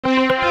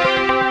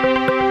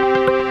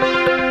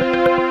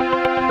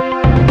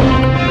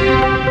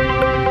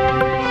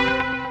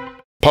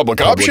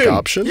Public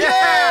option?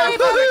 Yeah,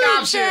 public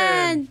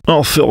option!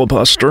 I'll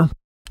filibuster.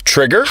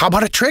 Trigger? How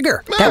about a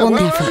trigger? That will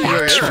never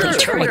actually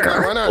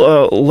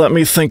trigger. Let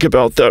me think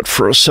about that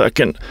for a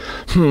second.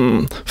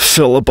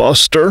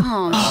 Filibuster.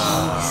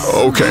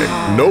 Okay,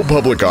 no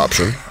public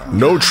option,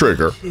 no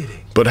trigger.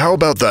 But how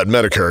about that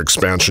Medicare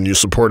expansion you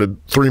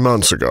supported 3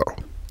 months ago?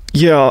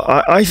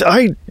 Yeah,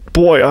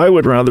 boy, I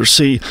would rather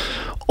see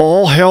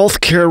all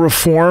health care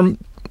reform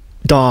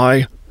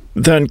die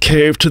than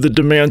cave to the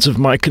demands of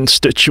my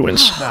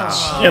constituents.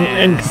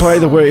 And by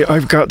the way,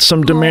 I've got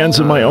some demands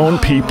of my own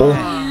people.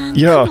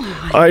 Yeah,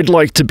 I'd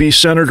like to be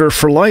senator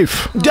for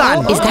life.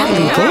 Done. Is that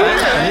legal?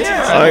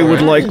 I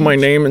would like my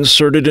name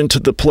inserted into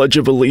the Pledge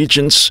of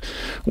Allegiance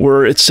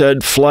where it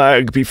said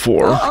flag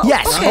before.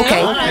 Yes,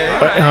 okay.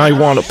 I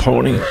want a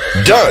pony.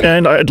 Done.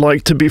 And I'd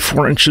like to be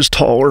 4 inches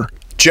taller.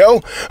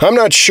 Joe, I'm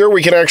not sure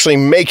we can actually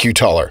make you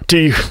taller. Do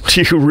you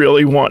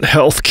really want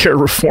health care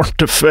reform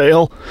to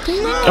fail?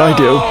 I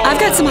do. I've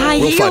got some high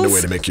heels. We'll find a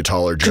way to make you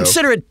taller, Joe.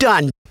 Consider it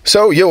done.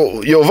 So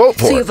you'll vote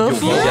for So you it? vote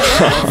for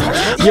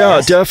it?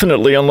 Yeah,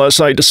 definitely,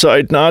 unless I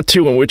decide not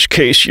to, in which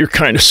case you're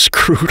kind of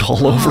screwed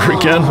all over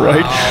again,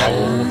 right?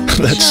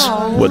 That's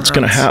what's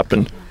going to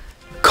happen.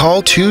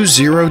 Call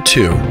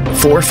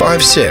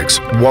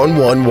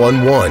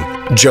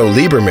 202-456-1111. Joe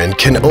Lieberman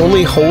can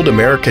only hold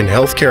American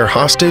healthcare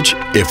hostage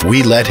if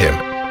we let him.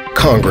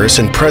 Congress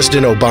and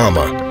President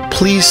Obama,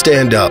 please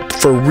stand up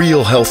for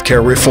real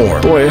healthcare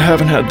reform. Boy, I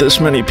haven't had this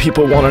many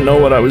people want to know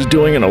what I was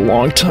doing in a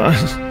long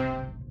time.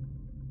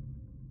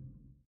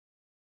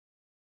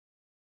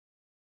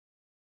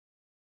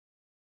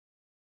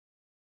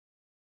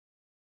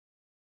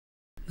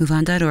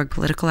 MoveOn.org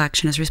political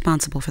action is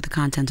responsible for the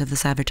content of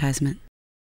this advertisement.